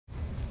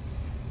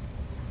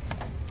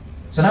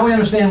So now we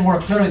understand more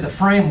clearly the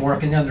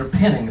framework and the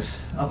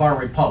underpinnings of our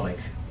republic.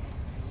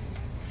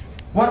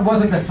 What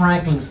was it that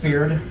Franklin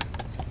feared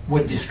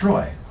would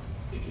destroy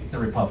the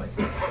republic?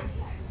 And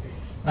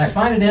I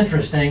find it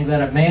interesting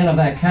that a man of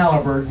that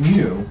caliber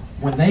knew,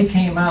 when they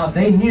came out,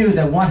 they knew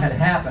that what had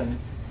happened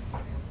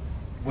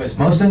was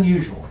most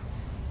unusual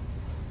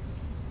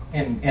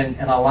and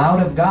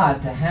allowed of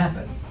God to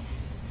happen.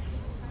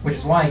 Which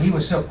is why he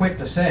was so quick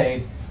to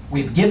say,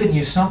 we've given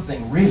you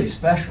something really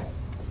special.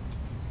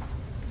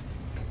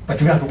 But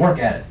you have to work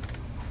at it,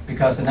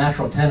 because the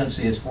natural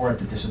tendency is for it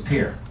to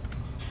disappear.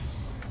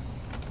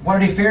 What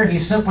did he fear? He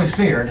simply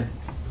feared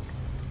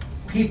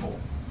people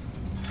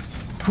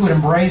who would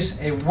embrace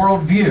a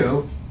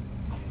worldview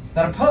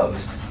that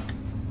opposed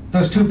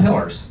those two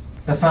pillars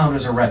the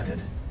founders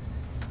erected.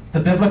 The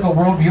biblical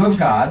worldview of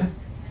God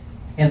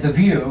and the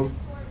view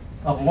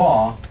of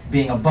law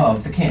being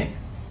above the king.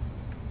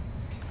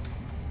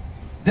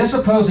 This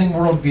opposing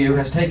worldview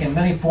has taken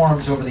many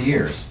forms over the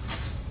years.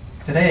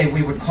 Today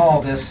we would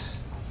call this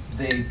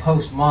the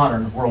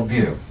postmodern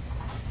worldview.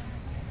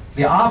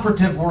 The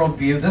operative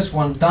worldview, this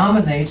one,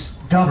 dominates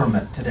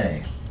government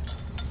today.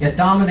 It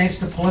dominates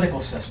the political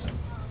system.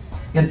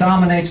 It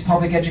dominates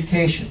public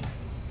education,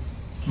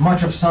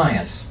 much of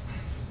science,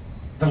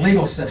 the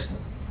legal system,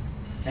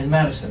 and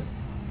medicine.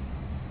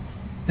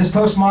 This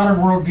postmodern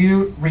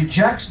worldview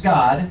rejects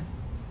God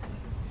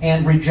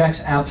and rejects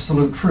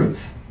absolute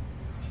truth.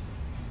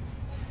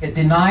 It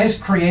denies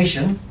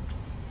creation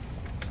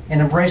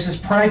and embraces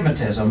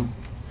pragmatism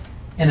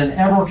in an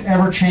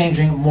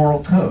ever-changing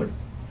moral code.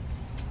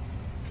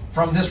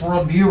 From this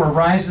worldview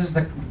arises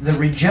the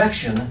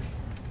rejection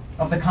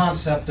of the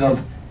concept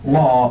of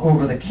law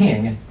over the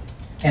king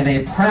and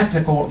a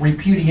practical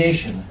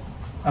repudiation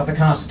of the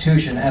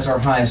Constitution as our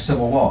highest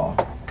civil law.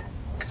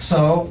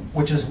 So,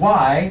 which is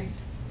why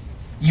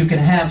you can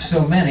have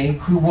so many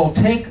who will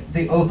take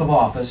the oath of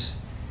office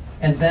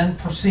and then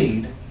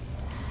proceed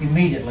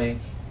immediately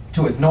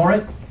to ignore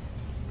it,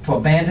 to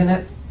abandon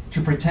it, to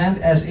pretend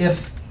as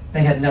if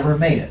they had never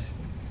made it.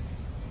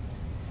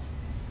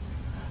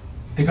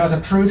 Because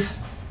if truth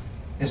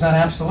is not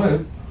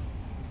absolute,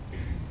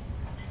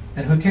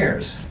 then who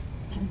cares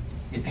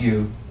if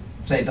you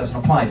say it doesn't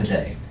apply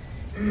today?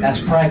 That's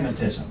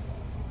pragmatism.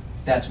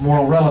 That's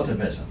moral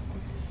relativism.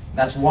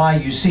 That's why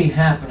you see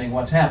happening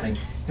what's happening.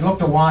 You look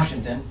to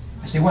Washington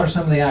and see what are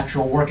some of the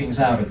actual workings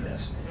out of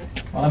this.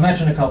 Well, I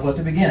mentioned a couple at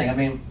the beginning. I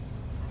mean,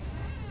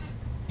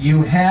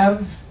 you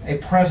have a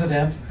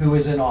president who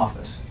is in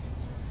office,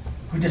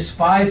 who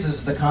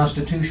despises the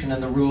Constitution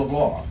and the rule of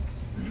law,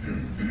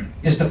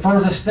 is the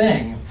furthest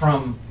thing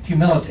from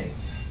humility,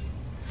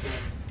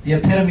 the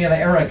epitome of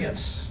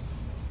arrogance,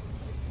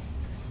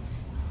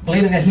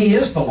 believing that he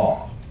is the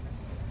law,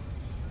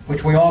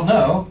 which we all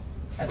know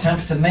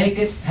attempts to make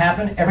it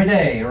happen every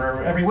day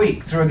or every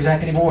week through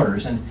executive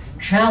orders, and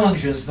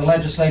challenges the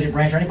legislative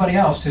branch or anybody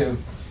else to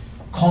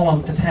call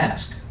him to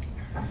task.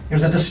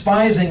 There's a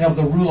despising of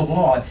the rule of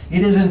law.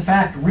 It is in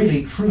fact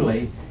really,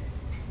 truly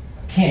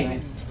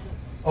king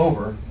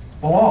over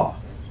the law.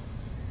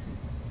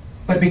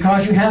 But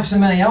because you have so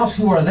many else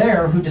who are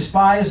there who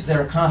despise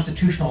their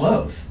constitutional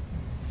oath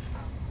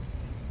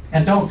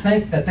and don't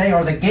think that they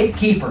are the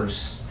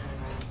gatekeepers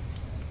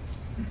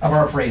of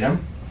our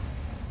freedom,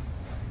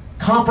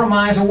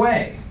 compromise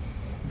away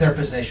their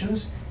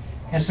positions,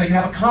 and so you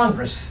have a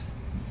Congress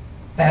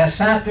that has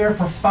sat there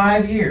for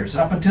 5 years,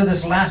 and up until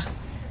this last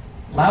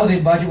lousy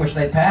budget which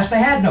they passed, they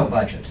had no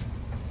budget.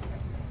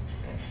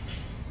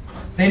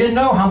 They didn't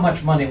know how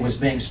much money was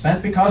being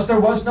spent because there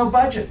was no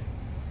budget.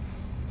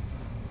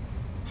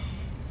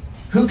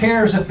 Who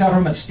cares if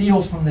government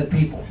steals from the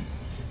people,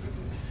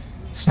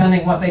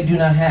 spending what they do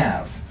not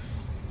have,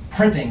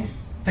 printing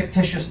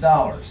fictitious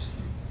dollars,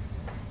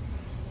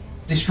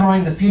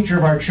 destroying the future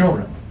of our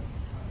children?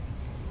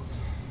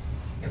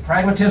 If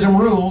pragmatism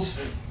rules,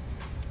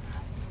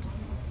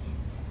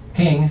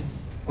 king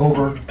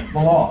over the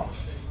law.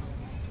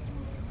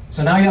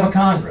 So now you have a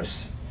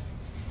Congress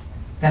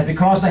that,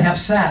 because they have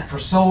sat for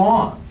so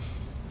long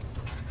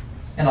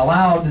and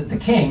allowed the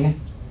king,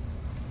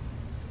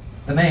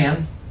 the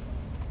man,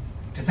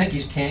 to think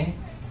he's king,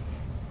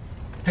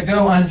 to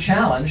go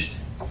unchallenged,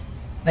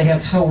 they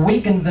have so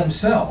weakened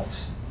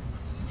themselves.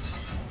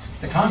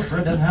 The Congress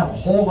really doesn't have a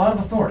whole lot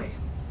of authority,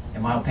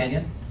 in my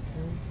opinion.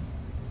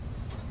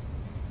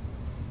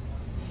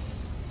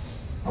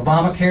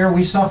 Obamacare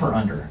we suffer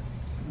under,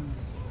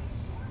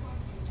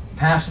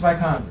 passed by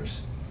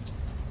Congress.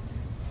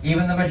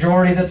 Even the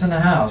majority that's in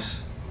the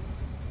House,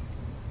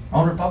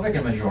 own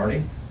Republican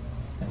majority,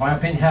 in my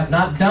opinion, have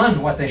not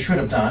done what they should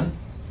have done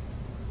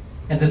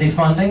in the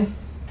defunding,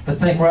 but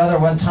think rather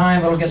one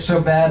time it'll get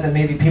so bad that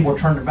maybe people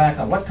turn their backs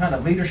on. What kind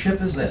of leadership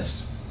is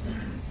this?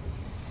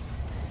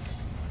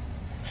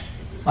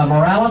 On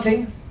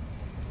morality,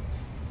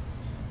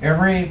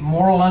 every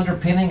moral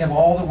underpinning of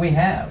all that we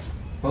have,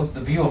 both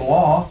the view of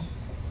law,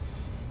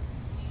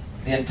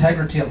 the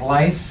integrity of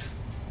life,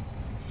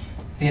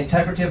 the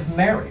integrity of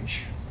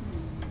marriage.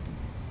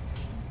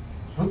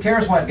 Who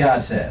cares what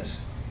God says?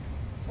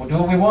 We'll do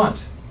what we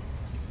want.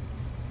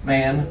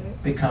 man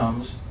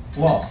becomes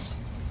law.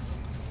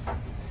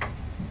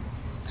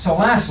 So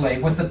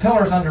lastly, with the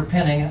pillars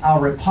underpinning our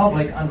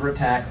republic under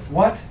attack,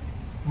 what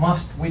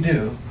must we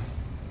do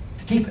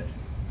to keep it?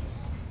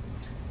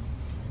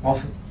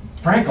 Well,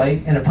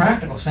 frankly, in a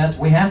practical sense,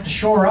 we have to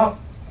shore up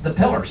the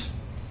pillars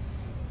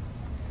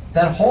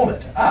that hold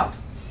it up,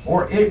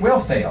 or it will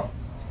fail.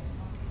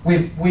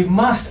 We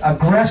must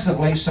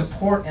aggressively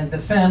support and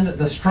defend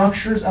the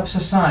structures of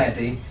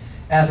society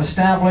as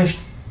established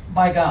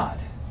by God.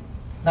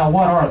 Now,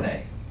 what are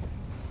they?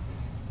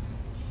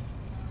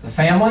 The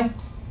family,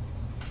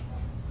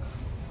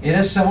 it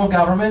is civil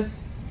government,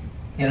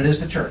 and it is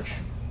the church.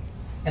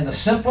 In the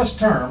simplest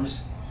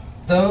terms,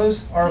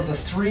 those are the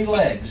three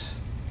legs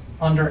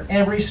under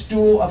every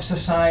stool of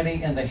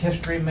society in the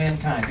history of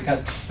mankind,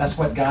 because that's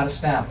what God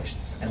established.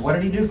 And what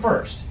did he do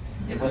first?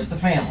 It was the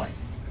family.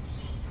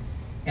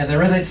 And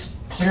there is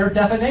a clear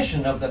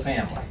definition of the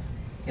family.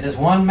 It is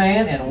one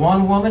man and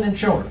one woman and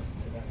children.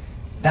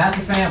 That's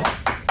a family.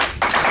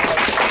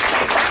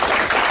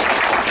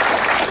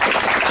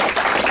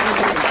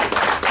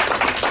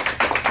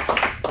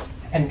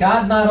 And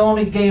God not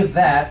only gave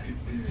that,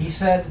 he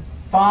said,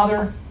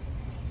 Father,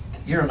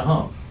 you're in the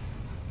home.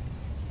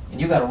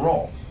 And you got a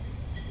role.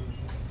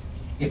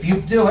 If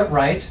you do it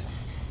right,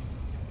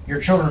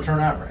 your children will turn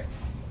out right.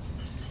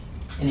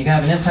 And you can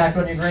have an impact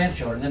on your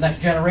grandchildren. The next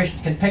generation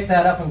can pick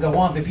that up and go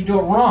on. But if you do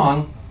it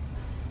wrong,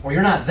 or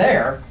you're not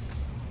there,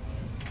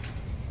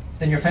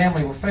 then your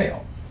family will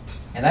fail.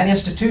 And that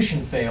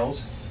institution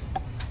fails.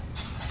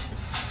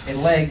 A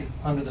leg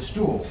under the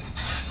stool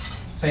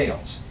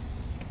fails.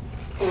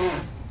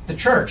 The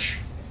church,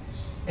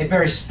 a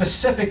very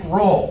specific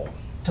role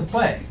to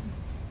play,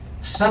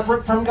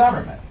 separate from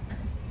government.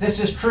 This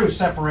is true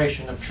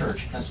separation of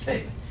church and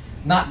state.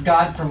 Not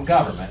God from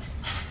government,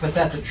 but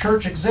that the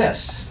church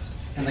exists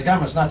and the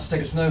government's not to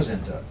stick its nose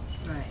into it.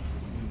 Right.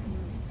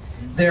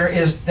 There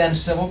is then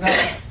civil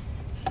government,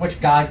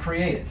 which God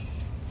created,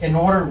 in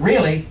order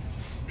really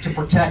to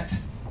protect,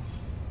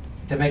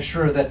 to make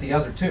sure that the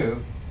other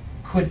two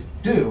could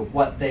do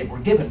what they were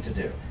given to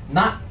do.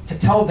 Not to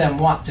tell them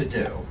what to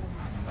do,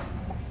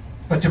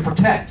 but to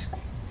protect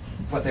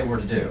what they were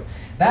to do.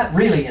 That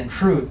really, in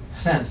true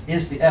sense,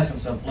 is the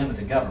essence of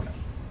limited government.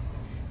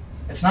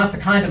 It's not the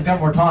kind of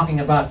government we're talking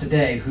about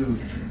today who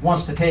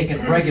wants to take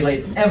and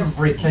regulate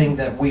everything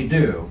that we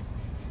do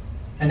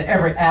and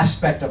every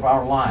aspect of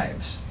our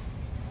lives.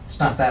 It's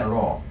not that at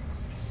all.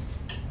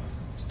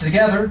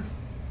 Together,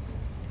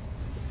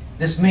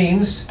 this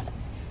means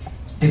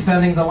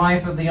defending the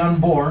life of the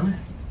unborn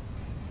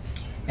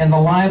and the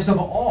lives of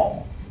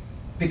all,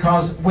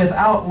 because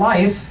without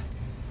life,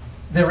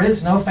 there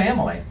is no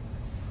family.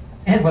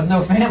 And with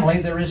no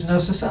family, there is no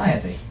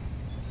society.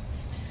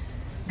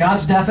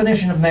 God's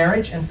definition of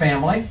marriage and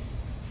family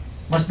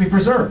must be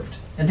preserved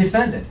and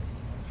defended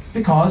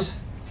because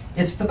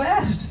it's the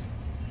best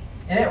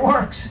and it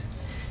works.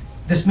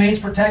 This means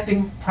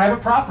protecting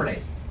private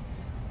property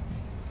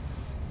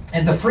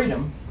and the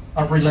freedom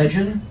of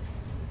religion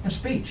and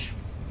speech.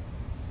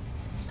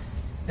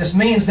 This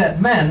means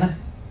that men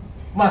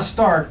must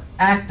start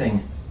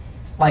acting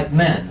like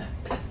men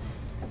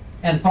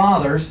and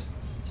fathers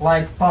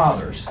like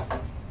fathers.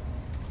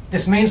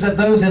 This means that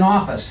those in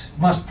office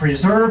must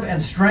preserve and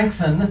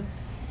strengthen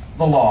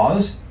the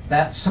laws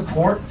that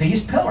support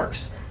these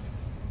pillars: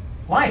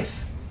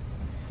 life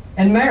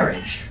and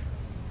marriage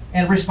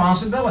and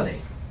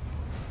responsibility.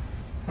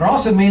 It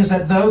also means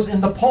that those in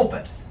the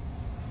pulpit,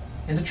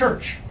 in the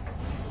church,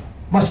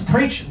 must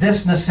preach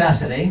this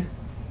necessity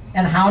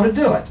and how to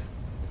do it.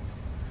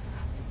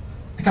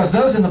 Because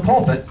those in the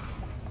pulpit,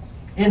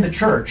 in the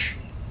church,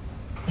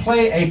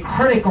 play a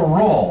critical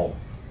role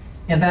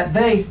in that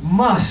they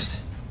must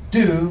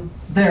do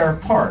their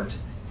part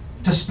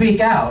to speak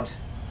out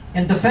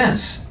in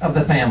defense of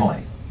the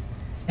family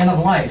and of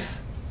life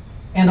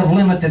and of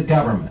limited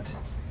government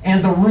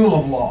and the rule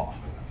of law.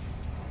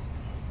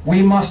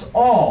 We must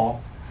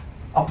all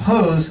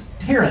oppose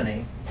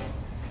tyranny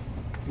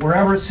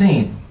wherever it's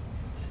seen.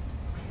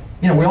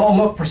 You know, we all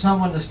look for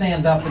someone to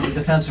stand up in the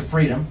defense of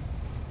freedom.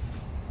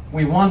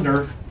 We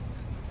wonder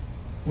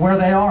where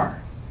they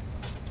are.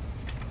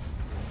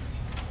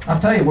 I'll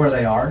tell you where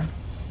they are.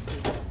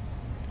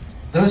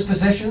 Those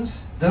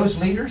positions, those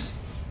leaders,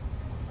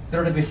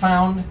 they're to be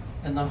found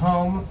in the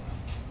home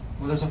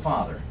where there's a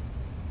father,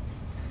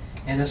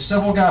 and in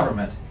civil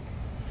government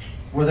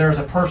where there's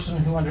a person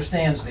who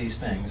understands these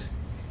things,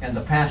 and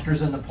the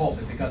pastors in the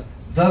pulpit, because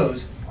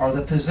those are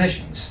the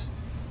positions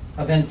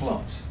of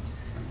influence.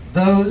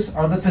 Those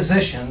are the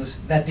positions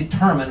that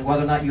determine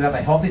whether or not you have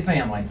a healthy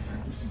family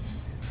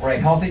or a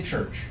healthy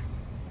church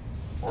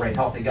or a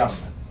healthy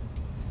government.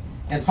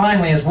 And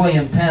finally, as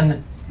William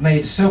Penn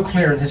made so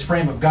clear in his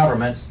frame of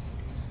government,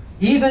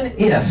 even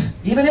if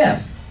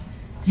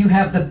you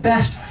have the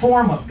best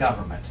form of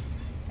government,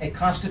 a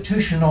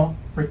constitutional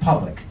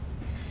republic,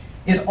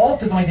 it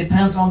ultimately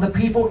depends on the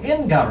people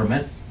in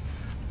government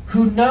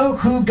who know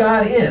who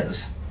God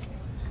is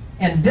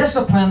and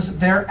disciplines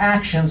their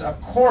actions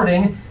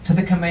according to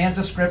the commands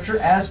of Scripture,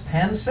 as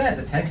Penn said,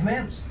 the Ten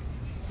Commandments.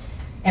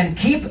 and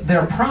keep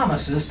their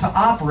promises to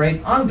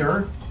operate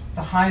under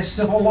the highest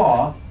civil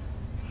law,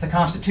 the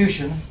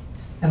Constitution,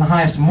 and the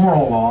highest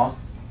moral law,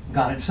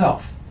 God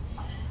himself.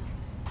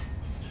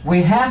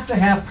 We have to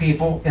have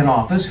people in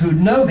office who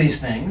know these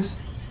things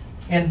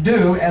and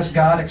do as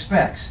God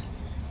expects.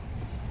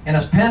 And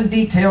as Penn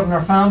detailed and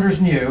our founders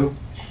knew,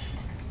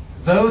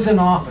 those in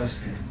office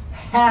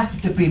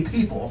have to be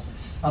people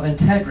of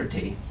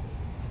integrity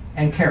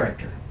and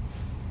character.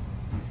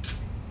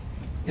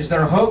 Is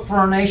there hope for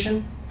our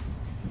nation?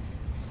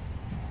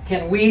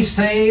 Can we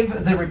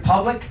save the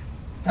republic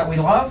that we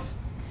love?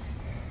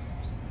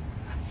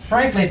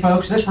 Frankly,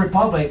 folks, this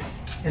republic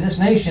and this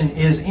nation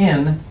is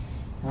in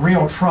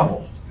real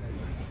trouble.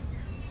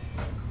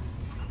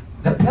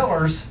 The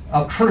pillars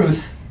of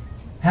truth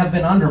have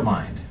been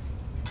undermined.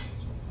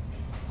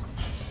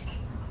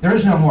 There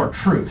is no more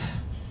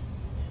truth.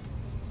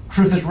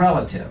 Truth is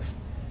relative.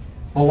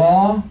 The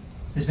law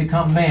has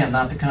become man,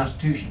 not the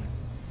Constitution.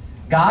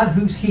 God,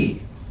 who's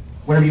he?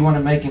 Whatever you want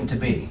to make him to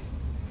be.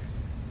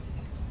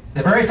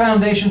 The very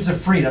foundations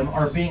of freedom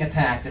are being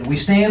attacked, and we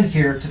stand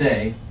here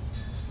today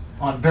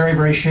on very,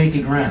 very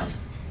shaky ground.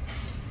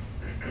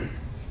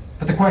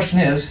 But the question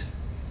is,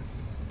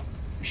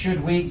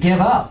 should we give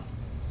up?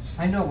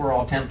 I know we're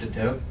all tempted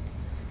to.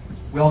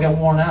 We all get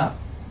worn out.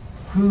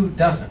 Who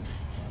doesn't?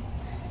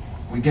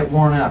 We get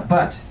worn out.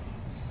 But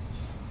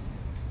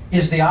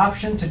is the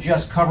option to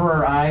just cover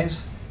our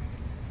eyes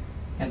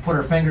and put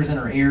our fingers in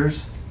our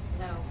ears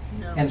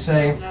and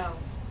say, no?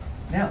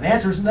 The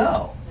answer is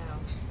no.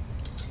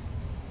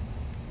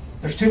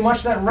 There's too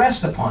much that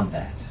rests upon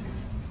that.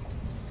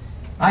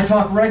 I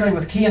talk regularly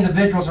with key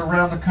individuals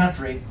around the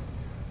country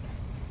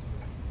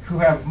who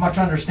have much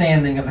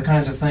understanding of the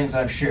kinds of things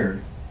I've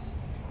shared.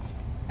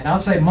 And I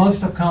would say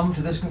most have come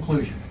to this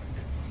conclusion.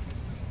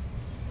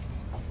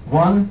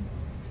 One,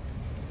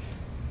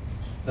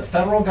 the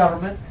federal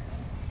government,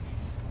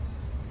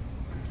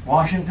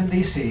 Washington,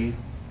 D.C.,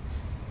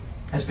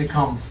 has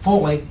become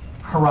fully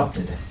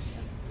corrupted.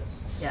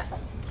 Yes.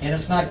 And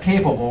it's not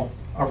capable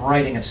of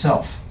righting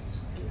itself.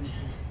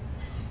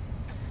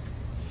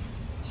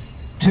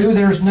 Two,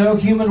 there's no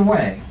human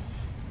way.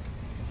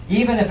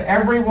 Even if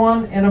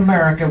everyone in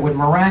America would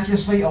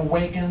miraculously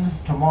awaken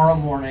tomorrow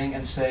morning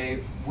and say,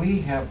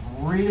 we have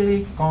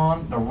really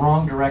gone the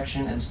wrong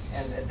direction,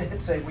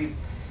 and say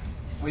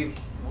we've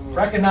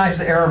recognized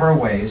the error of our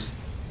ways,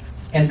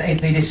 and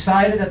they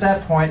decided at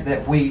that point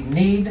that we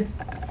need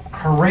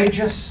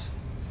courageous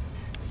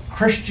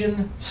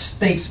Christian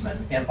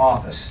statesmen in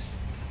office.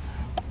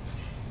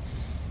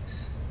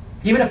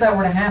 Even if that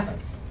were to happen,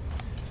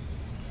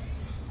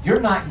 you're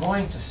not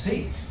going to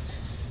see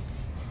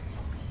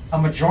a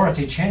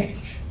majority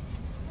change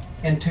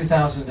in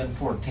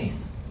 2014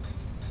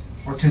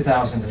 or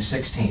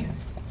 2016.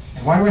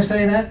 And why do I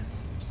say that?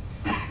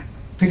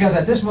 Because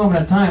at this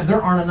moment in time,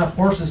 there aren't enough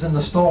horses in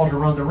the stall to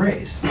run the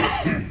race.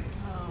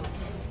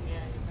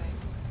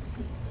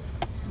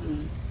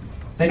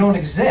 They don't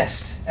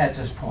exist at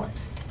this point.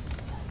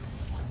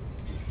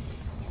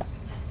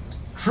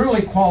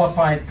 Truly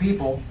qualified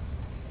people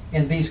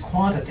in these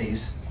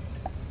quantities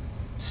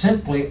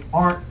simply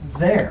aren't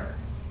there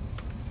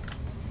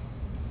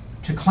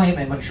to claim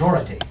a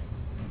majority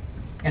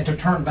and to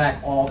turn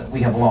back all that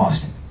we have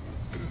lost.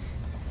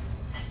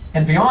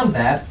 And beyond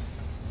that,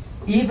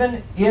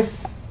 even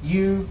if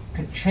you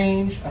could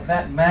change of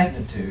that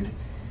magnitude,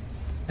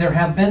 there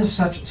have been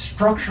such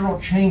structural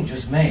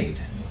changes made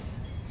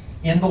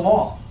in the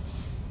law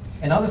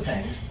and other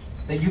things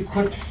that you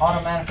could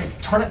automatically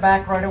turn it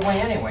back right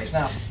away anyways.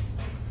 Now,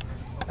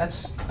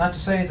 that's not to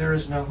say there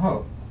is no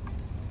hope.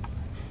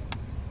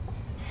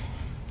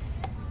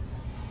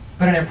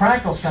 But in a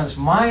practical sense,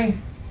 my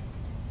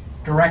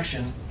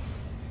direction,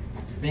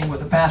 being with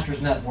the Pastors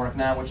Network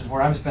now, which is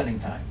where I'm spending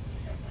time,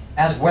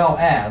 as well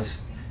as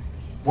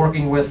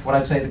working with what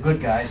I'd say the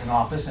good guys in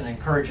office and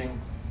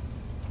encouraging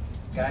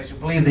guys who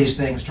believe these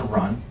things to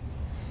run,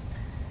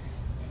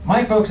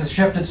 my focus has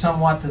shifted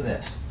somewhat to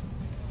this.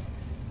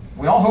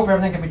 We all hope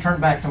everything can be turned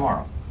back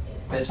tomorrow,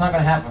 but it's not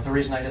going to happen for the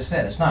reason I just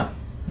said. It's not.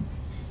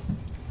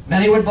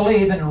 Many would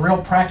believe in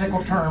real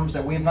practical terms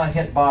that we have not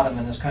hit bottom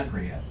in this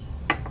country yet.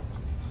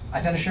 I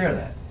tend to share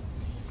that.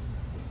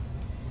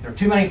 There are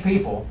too many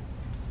people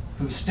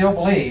who still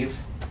believe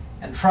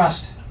and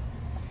trust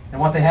in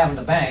what they have in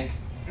the bank,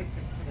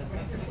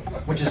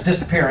 which is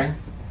disappearing.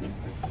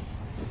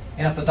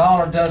 And if the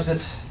dollar does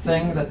its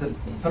thing that the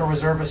Federal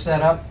Reserve has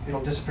set up,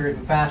 it'll disappear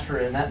even faster,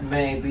 and that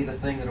may be the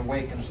thing that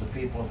awakens the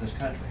people of this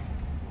country.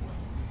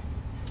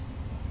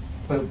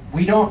 But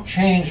we don't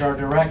change our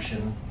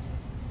direction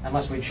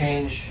unless we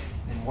change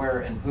in where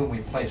and whom we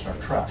place our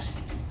trust.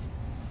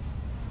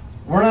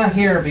 We're not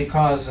here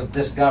because of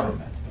this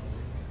government.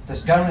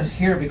 This government is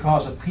here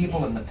because of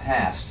people in the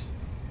past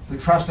who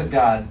trusted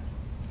God,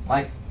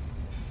 like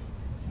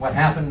what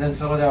happened in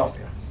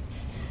Philadelphia.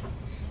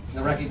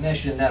 The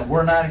recognition that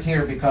we're not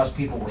here because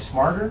people were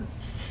smarter,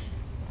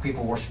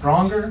 people were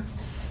stronger,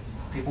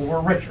 people were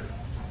richer.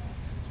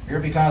 We're here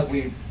because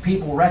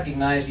people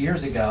recognized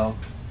years ago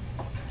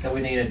that we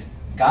needed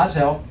God's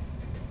help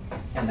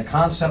and the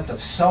concept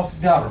of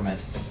self-government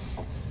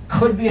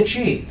could be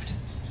achieved,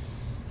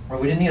 where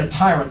we didn't need a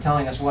tyrant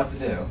telling us what to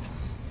do,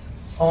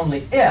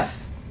 only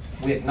if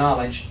we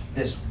acknowledged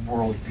this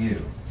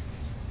worldview.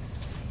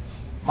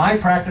 My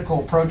practical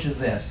approach is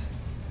this.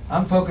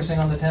 I'm focusing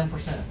on the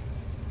 10%.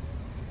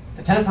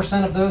 The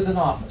 10% of those in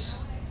office,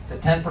 the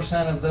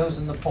 10% of those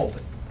in the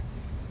pulpit,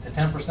 the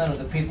 10% of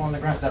the people on the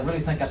ground. I really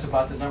think that's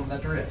about the number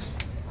that there is.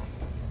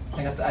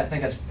 I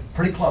think that's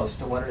pretty close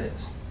to what it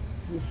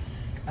is.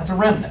 That's a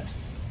remnant.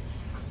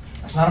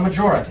 That's not a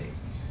majority.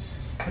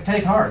 But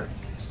take heart.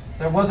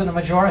 There wasn't a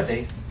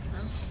majority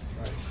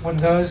when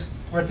those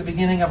were at the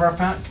beginning of our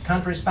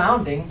country's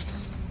founding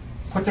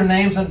put their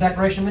names on the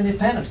Declaration of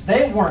Independence.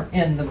 They weren't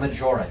in the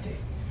majority.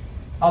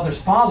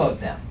 Others followed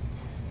them.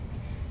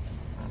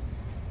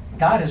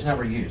 God has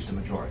never used a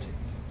majority.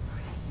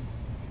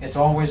 It's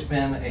always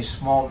been a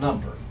small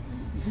number.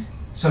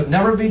 So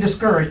never be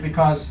discouraged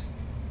because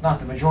not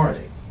the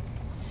majority.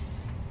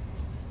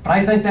 But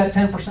I think that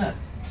 10%,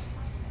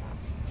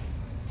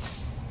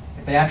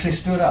 if they actually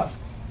stood up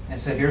and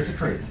said, here's the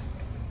truth,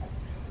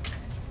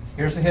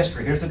 here's the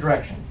history, here's the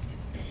direction,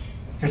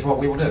 here's what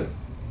we will do.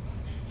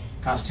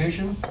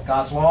 Constitution,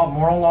 God's law,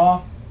 moral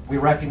law, we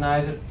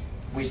recognize it,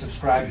 we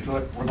subscribe to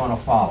it, we're going to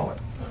follow it.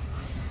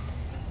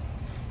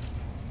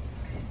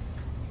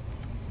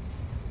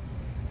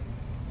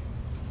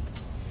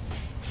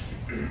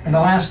 And the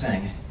last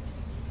thing,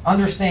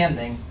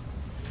 understanding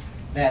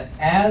that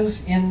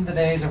as in the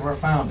days of our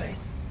founding,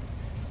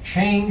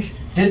 change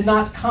did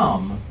not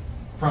come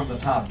from the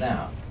top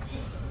down.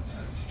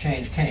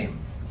 Change came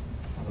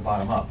from the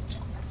bottom up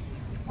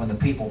when the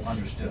people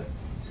understood.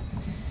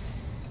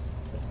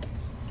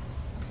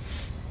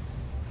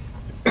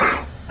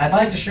 I'd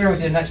like to share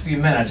with you in the next few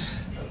minutes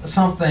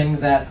something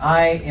that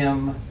I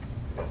am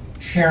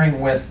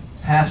sharing with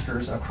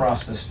pastors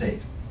across the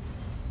state.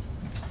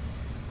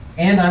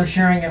 And I'm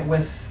sharing it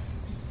with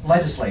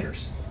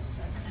legislators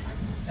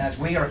as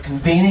we are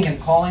convening and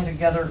calling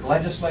together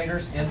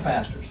legislators and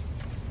pastors.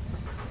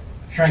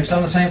 Sharing some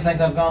of the same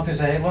things I've gone through.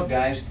 Say, hey, look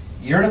guys,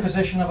 you're in a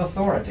position of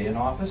authority in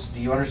office. Do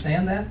you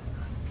understand that?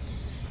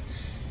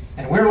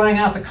 And we're laying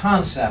out the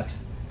concept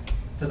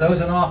to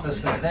those in office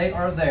that they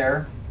are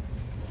there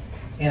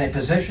in a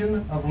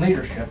position of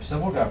leadership,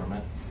 civil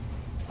government,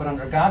 but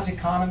under God's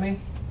economy,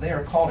 they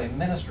are called a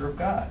minister of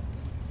God.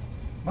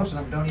 Most of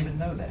them don't even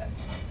know that.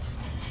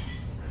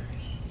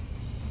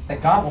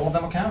 That God will hold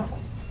them accountable.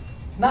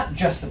 Not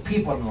just the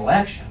people in an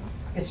election.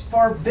 It's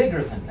far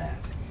bigger than that.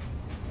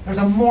 There's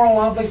a moral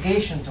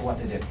obligation to what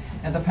they do.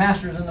 And the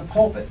pastors in the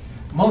pulpit,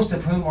 most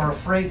of whom are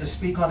afraid to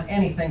speak on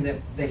anything that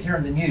they hear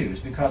in the news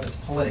because it's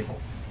political,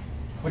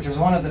 which is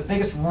one of the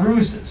biggest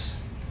ruses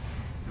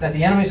that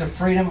the enemies of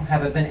freedom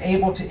have been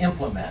able to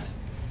implement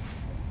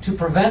to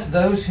prevent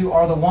those who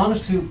are the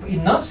ones to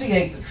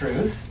enunciate the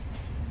truth,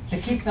 to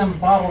keep them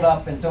bottled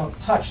up and don't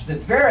touch the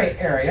very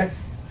area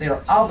they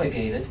are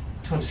obligated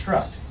to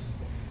instruct.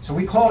 So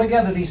we call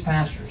together these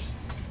pastors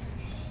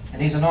and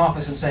these in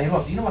office and say, hey,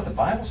 look, do you know what the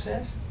Bible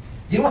says?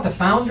 Do you know what the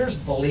founders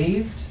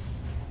believed?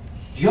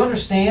 Do you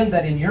understand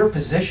that in your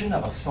position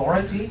of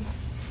authority,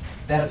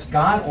 that it's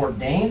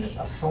God-ordained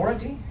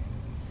authority?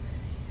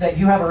 That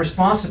you have a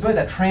responsibility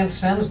that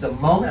transcends the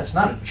moment. It's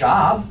not a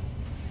job.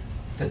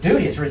 It's a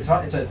duty. It's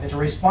a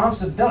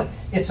responsibility.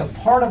 It's a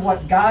part of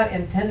what God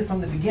intended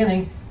from the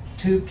beginning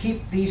to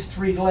keep these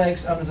three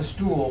legs under the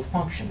stool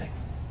functioning.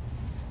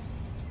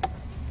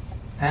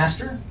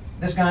 Pastor,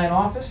 this guy in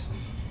office,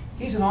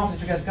 he's in office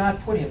because God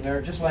put him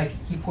there just like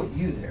he put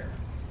you there.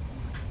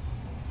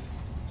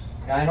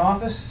 Guy in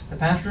office, the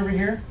pastor over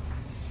here,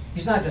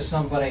 he's not just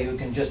somebody who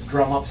can just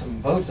drum up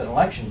some votes at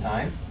election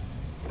time.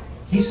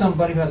 He's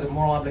somebody who has a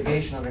moral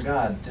obligation under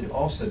God to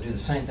also do the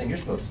same thing you're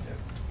supposed to do.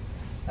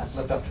 That's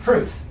lift up the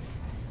truth,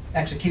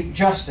 execute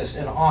justice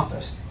in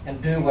office,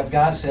 and do what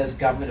God says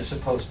government is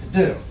supposed to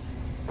do.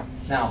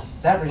 Now,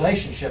 that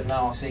relationship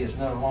now, see, is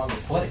no longer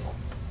political.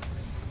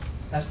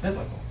 That's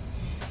biblical,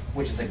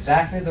 which is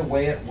exactly the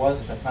way it was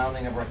at the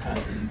founding of our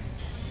country.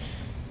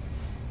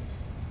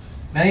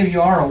 Many of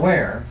you are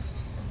aware,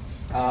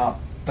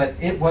 but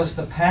it was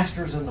the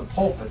pastors in the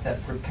pulpit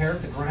that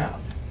prepared the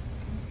ground,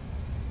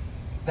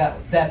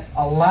 that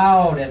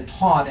allowed and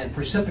taught and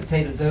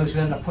precipitated those who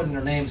ended up putting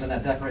their names in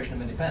that Declaration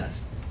of Independence.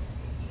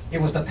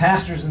 It was the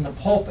pastors in the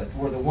pulpit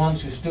were the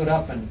ones who stood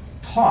up and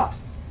taught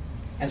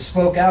and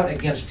spoke out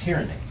against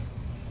tyranny.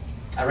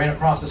 I ran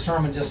across a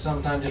sermon just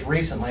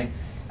recently,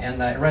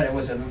 and I read it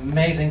was an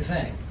amazing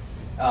thing,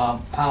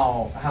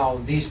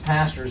 how these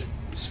pastors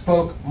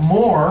spoke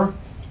more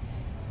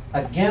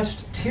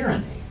against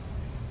tyranny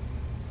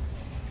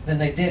than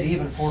they did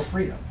even for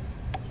freedom.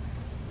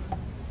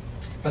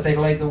 But they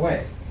laid the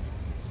way.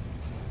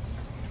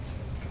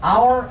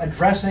 Our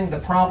addressing the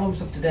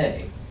problems of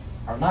today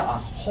are not a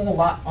whole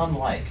lot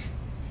unlike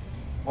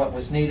what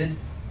was needed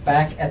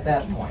back at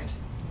that point.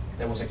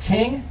 There was a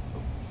king,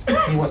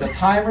 he was a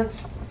tyrant,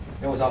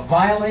 there was a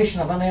violation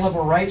of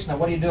unalienable rights. Now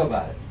what do you do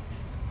about it?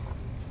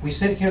 We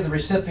sit here the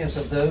recipients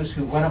of those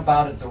who went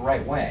about it the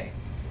right way.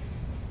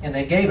 And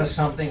they gave us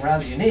something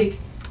rather unique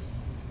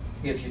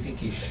if you can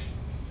keep it.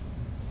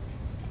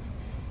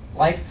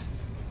 Life,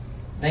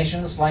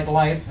 nations like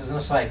life is in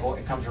a cycle.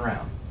 It comes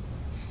around.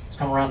 It's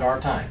come around to our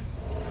time.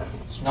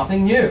 It's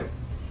nothing new.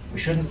 We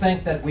shouldn't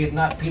think that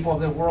people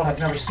of the world have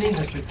never seen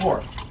this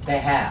before. They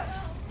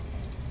have.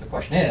 The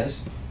question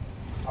is,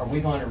 are we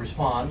going to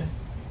respond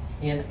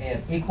in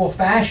an equal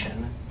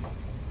fashion,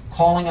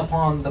 calling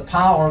upon the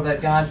power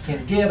that God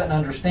can give and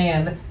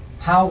understand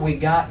how we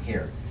got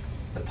here?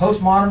 The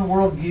postmodern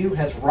worldview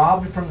has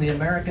robbed from the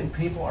American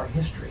people our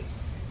history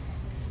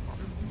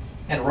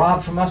and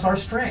robbed from us our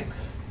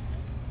strength.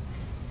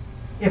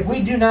 If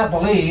we do not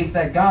believe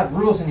that God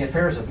rules in the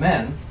affairs of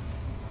men,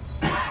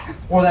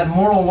 or that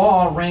moral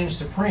law reigns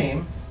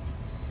supreme,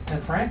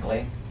 then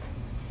frankly,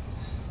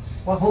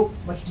 what hope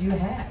much do you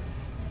have?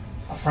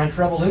 A French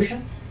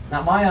Revolution?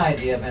 Not my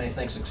idea of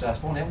anything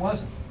successful, and it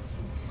wasn't.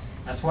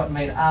 That's what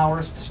made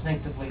ours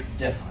distinctively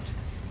different.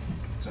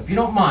 So if you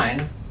don't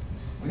mind,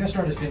 we're going to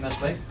start this a few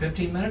minutes late.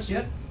 15 minutes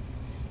yet?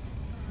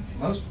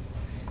 Most?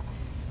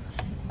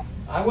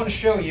 I want to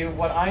show you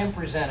what I am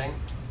presenting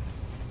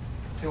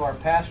to our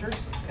pastors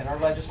and our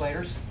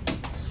legislators.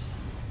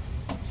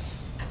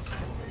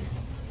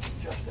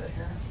 Adjust that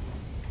here.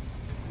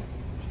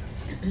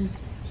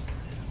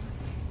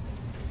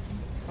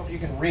 Hope you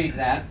can read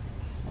that.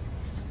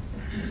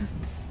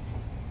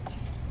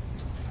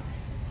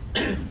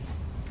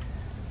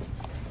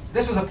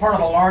 This is a part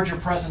of a larger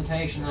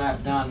presentation that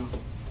I've done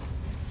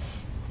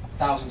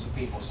thousands of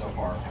people so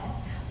far.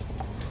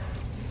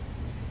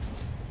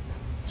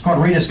 It's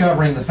called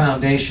Rediscovering the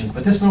Foundation,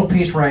 but this little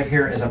piece right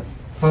here is a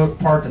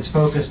part that's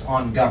focused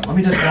on government. Let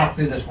me just walk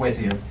through this with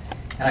you,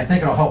 and I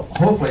think it'll help.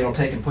 Hopefully it'll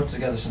take and put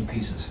together some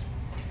pieces.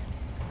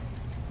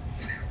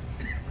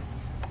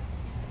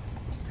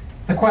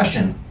 The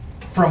question: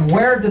 from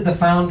where did the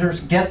founders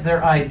get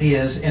their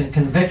ideas and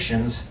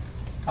convictions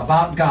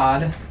about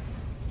God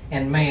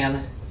and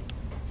man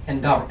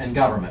and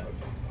government?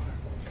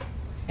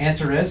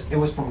 Answer is, it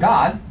was from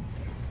God.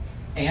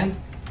 And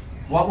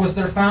what was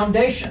their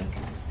foundation?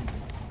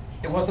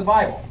 It was the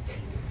Bible.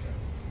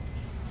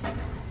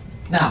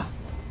 Now,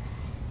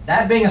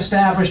 that being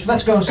established,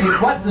 let's go and see,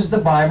 what does the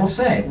Bible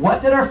say?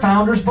 What did our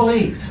founders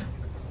believe?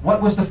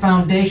 What was the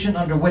foundation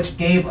under which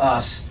gave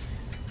us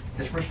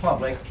this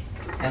republic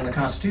and the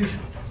Constitution?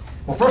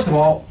 Well, first of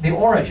all, the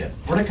origin.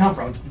 Where did it come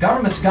from?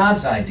 Government's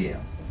God's idea.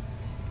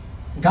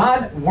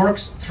 God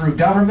works through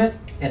government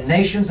and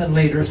nations and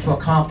leaders to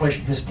accomplish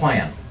his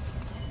plan.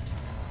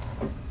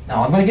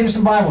 Now, I'm going to give you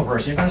some Bible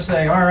verses. You're going to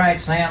say, all right,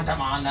 Sam,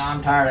 come on now,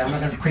 I'm tired. I'm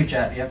not going to preach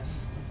at you.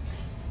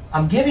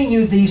 I'm giving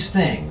you these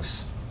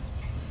things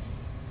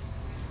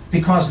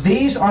because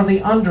these are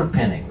the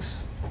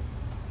underpinnings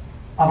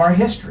of our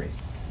history.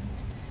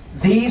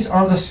 These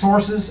are the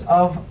sources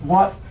of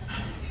what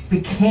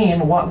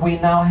became what we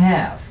now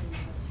have.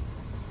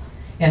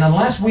 And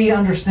unless we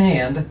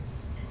understand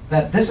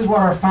that this is what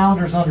our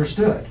founders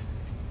understood,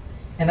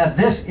 and that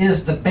this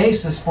is the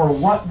basis for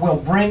what will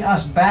bring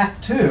us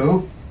back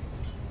to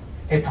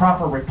a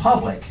proper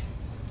republic,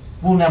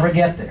 we'll never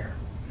get there.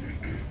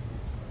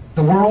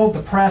 The world,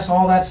 the press,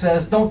 all that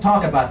says, don't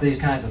talk about these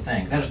kinds of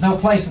things. There's no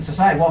place in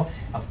society. Well,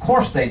 of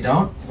course they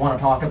don't want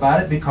to talk about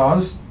it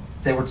because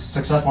they were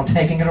successful in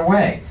taking it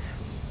away.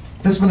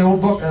 This is from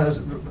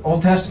the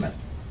Old Testament.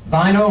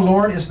 Thine, O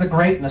Lord, is the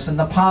greatness and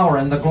the power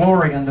and the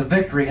glory and the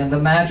victory and the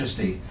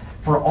majesty.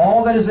 For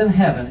all that is in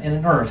heaven and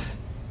in earth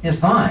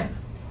is thine.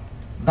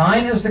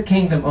 Thine is the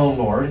kingdom, O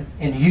Lord,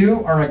 and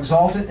you are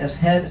exalted as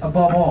head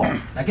above all.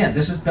 Again,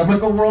 this is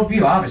biblical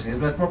worldview, obviously.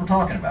 That's what we're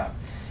talking about.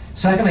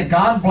 Secondly,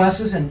 God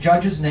blesses and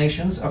judges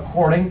nations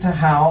according to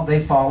how they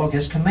follow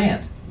his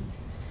command.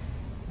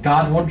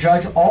 God will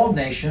judge all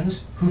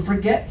nations who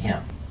forget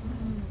him.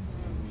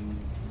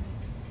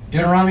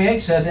 Deuteronomy 8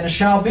 says, and it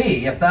shall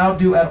be, if thou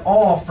do at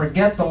all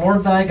forget the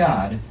Lord thy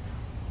God,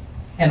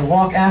 and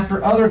walk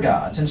after other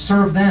gods, and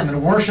serve them,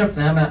 and worship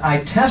them, and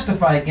I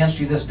testify against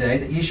you this day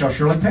that ye shall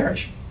surely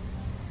perish.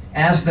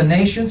 As the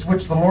nations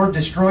which the Lord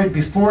destroyed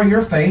before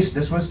your face,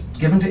 this was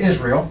given to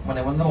Israel when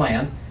they went in the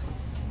land,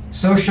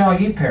 so shall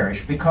ye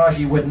perish, because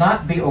ye would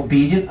not be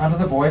obedient unto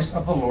the voice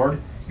of the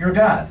Lord your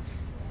God.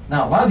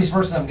 Now, a lot of these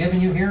verses I'm giving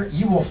you here,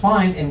 you will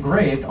find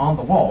engraved on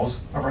the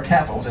walls of our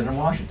capitals in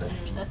Washington.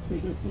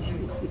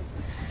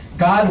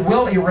 God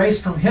will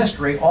erase from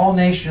history all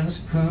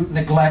nations who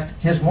neglect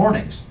his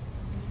warnings.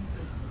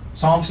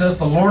 Psalm says,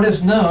 the Lord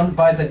is known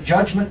by the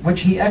judgment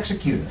which he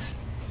executeth.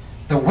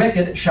 The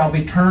wicked shall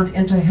be turned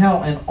into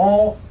hell, and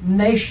all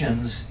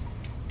nations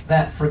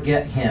that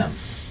forget him.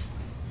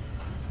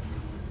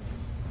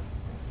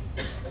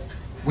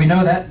 We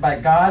know that by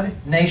God,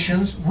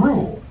 nations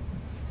rule.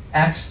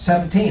 Acts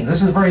 17.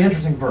 This is a very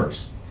interesting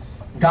verse.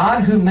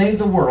 God, who made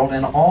the world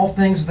and all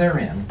things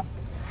therein,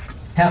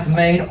 hath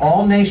made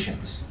all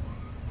nations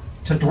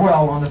to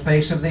dwell on the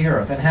face of the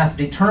earth, and hath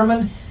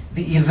determined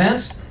the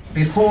events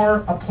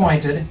before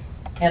appointed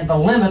and the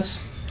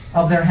limits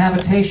of their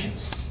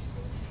habitations.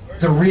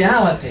 The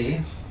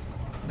reality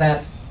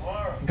that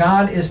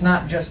God is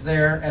not just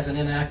there as an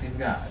inactive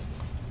God.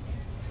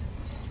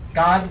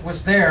 God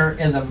was there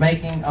in the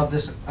making of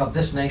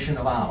this nation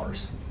of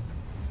ours.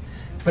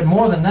 But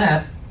more than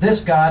that, this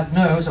God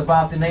knows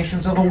about the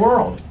nations of the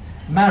world.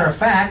 Matter of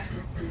fact,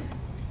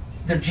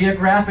 their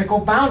geographical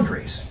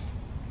boundaries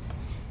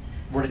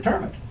were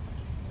determined.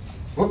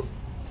 Whoop.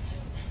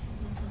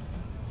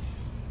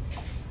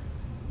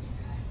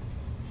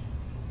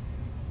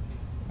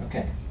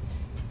 Okay.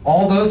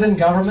 All those in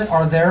government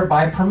are there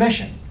by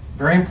permission.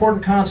 Very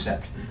important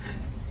concept.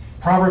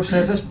 Proverbs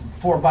says this,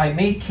 "For by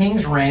me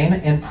kings reign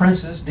and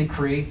princes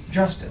decree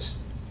justice."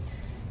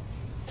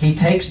 He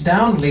takes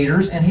down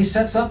leaders and he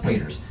sets up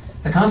leaders.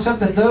 The concept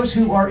that those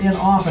who are in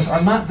office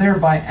are not there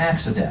by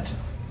accident.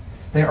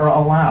 They are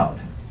allowed.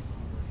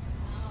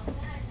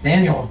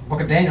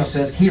 Book of Daniel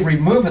says, "He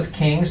removeth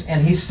kings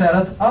and he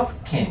setteth up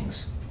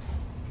kings."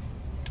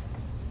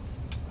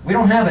 We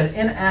don't have an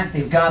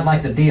inactive God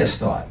like the deists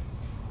thought.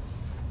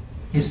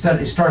 He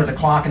started the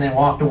clock and then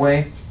walked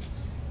away.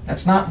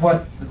 That's not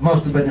what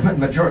most of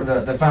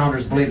the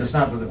founders believe. It's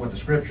not what the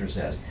Scripture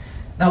says.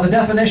 Now, the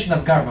definition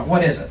of government,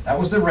 what is it? That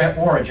was the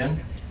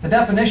origin. The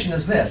definition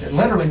is this. It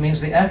literally means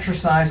the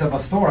exercise of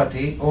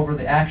authority over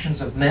the actions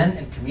of men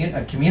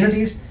and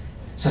communities,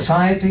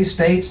 societies,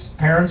 states,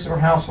 parents, or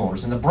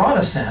householders. In the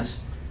broadest sense,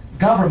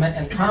 government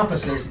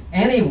encompasses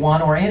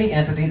anyone or any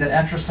entity that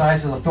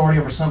exercises authority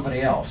over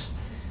somebody else.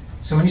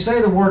 So when you say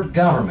the word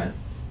government,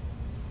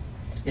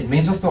 it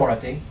means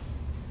authority,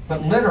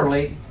 but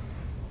literally,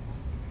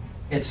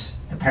 it's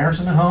the parents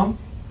in the home,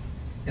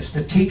 it's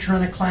the teacher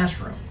in a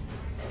classroom,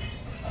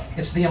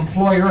 it's the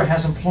employer who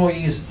has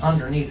employees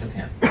underneath of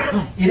him.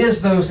 It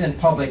is those in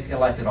public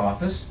elected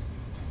office.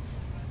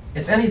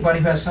 It's anybody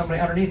who has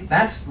somebody underneath.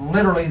 That's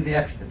literally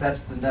that's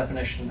the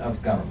definition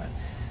of government.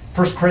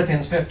 1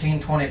 Corinthians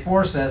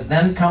 15:24 says,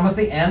 "Then cometh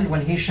the end,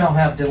 when he shall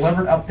have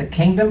delivered up the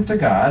kingdom to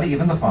God,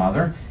 even the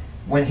Father,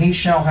 when he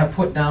shall have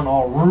put down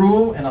all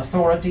rule and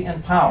authority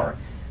and power."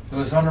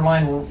 Those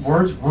underlined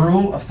words,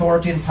 rule,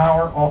 authority, and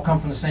power, all come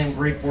from the same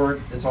Greek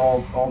word. It's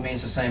all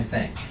means the same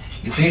thing.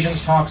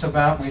 Ephesians talks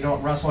about we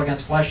don't wrestle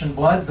against flesh and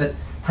blood, but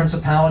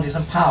principalities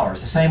and powers.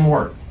 The same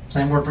word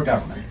for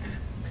government.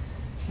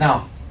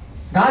 Now,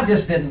 God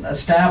just didn't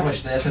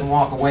establish this and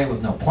walk away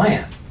with no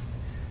plan.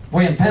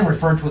 William Penn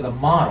referred to the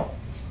model.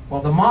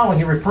 Well, the model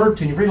he referred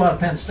to, and you read a lot of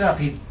Penn's stuff,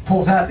 he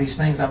pulls out these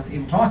things I'm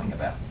even talking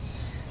about.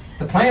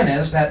 The plan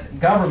is that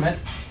government,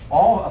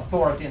 all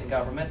authority in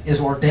government, is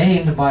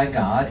ordained by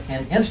God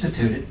and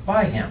instituted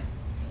by Him.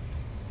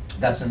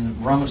 That's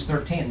in Romans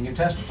 13. The New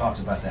Testament talks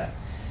about that.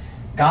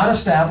 God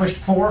established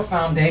 4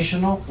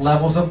 foundational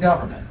levels of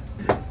government.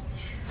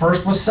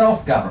 First was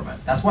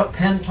self-government. That's what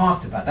Penn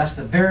talked about. That's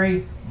the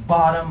very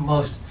bottom,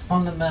 most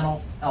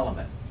fundamental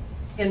element,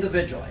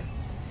 individually.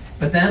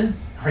 But then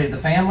created the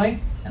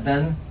family, and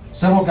then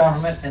civil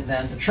government, and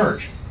then the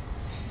church.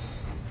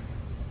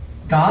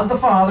 God the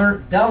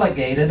Father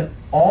delegated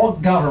all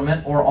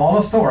government or all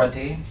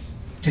authority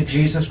to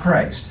Jesus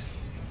Christ.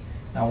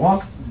 Now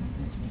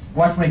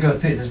watch me go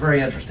through this. It's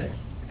very interesting.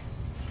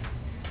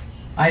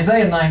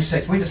 Isaiah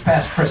 9:6. We just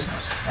passed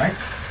Christmas, right?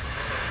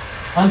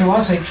 "Unto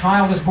us a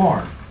child is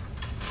born.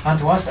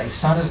 Unto us a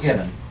son is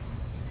given.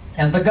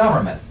 And the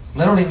government,"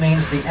 literally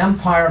means the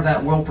empire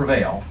that will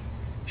prevail,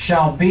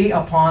 "shall be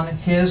upon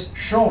his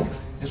shoulder."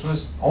 This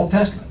was Old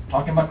Testament,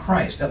 talking about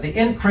Christ. "Of the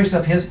increase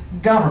of his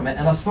government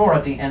and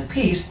authority and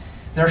peace,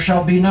 there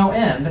shall be no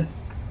end,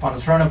 upon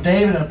the throne of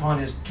David and upon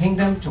his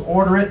kingdom, to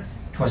order it,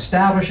 to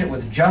establish it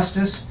with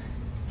justice,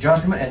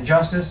 judgment and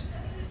justice,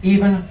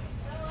 even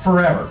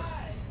forever."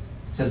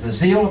 It says, "The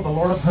zeal of the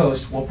Lord of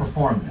hosts will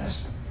perform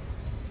this."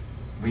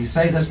 We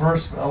say this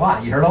verse a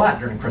lot. You heard a lot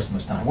during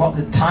Christmas time. Well,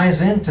 it ties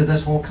into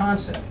this whole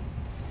concept.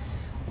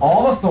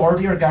 "All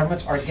authority or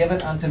governments are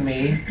given unto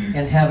me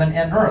in heaven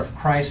and earth,"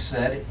 Christ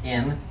said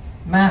in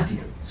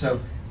Matthew.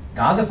 So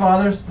God the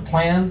Father's the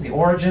plan, the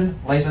origin,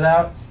 lays it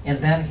out, and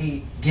then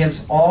He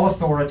gives all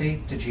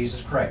authority to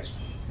Jesus Christ.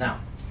 Now,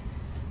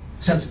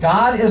 since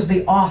God is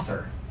the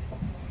author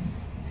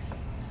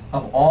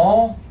of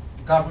all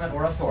government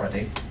or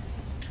authority,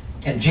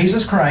 and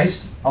Jesus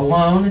Christ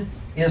alone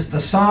is the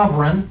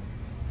sovereign,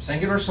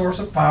 singular source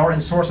of power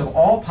and source of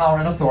all power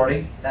and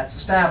authority, that's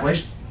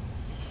established.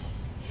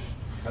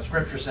 What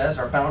Scripture says,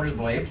 our founders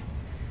believed.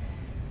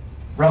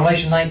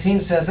 Revelation 19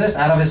 says this,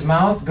 "Out of his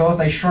mouth goeth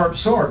a sharp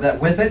sword, that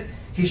with it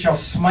he shall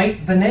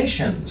smite the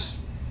nations.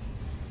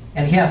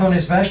 And he hath on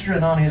his vesture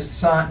and on his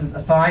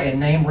thigh a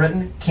name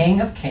written,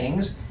 King of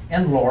Kings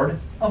and Lord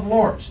of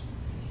Lords."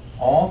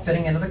 All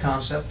fitting into the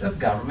concept of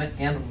government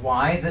and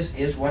why this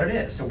is what it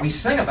is. So we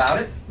sing about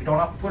it, we don't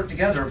have to put it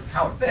together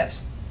how it fits.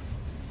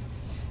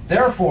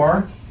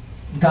 Therefore,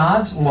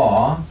 God's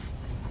law,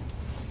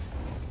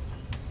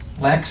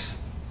 lex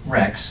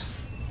rex,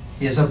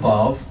 is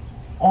above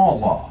all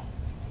law.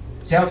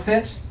 See how it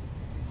fits?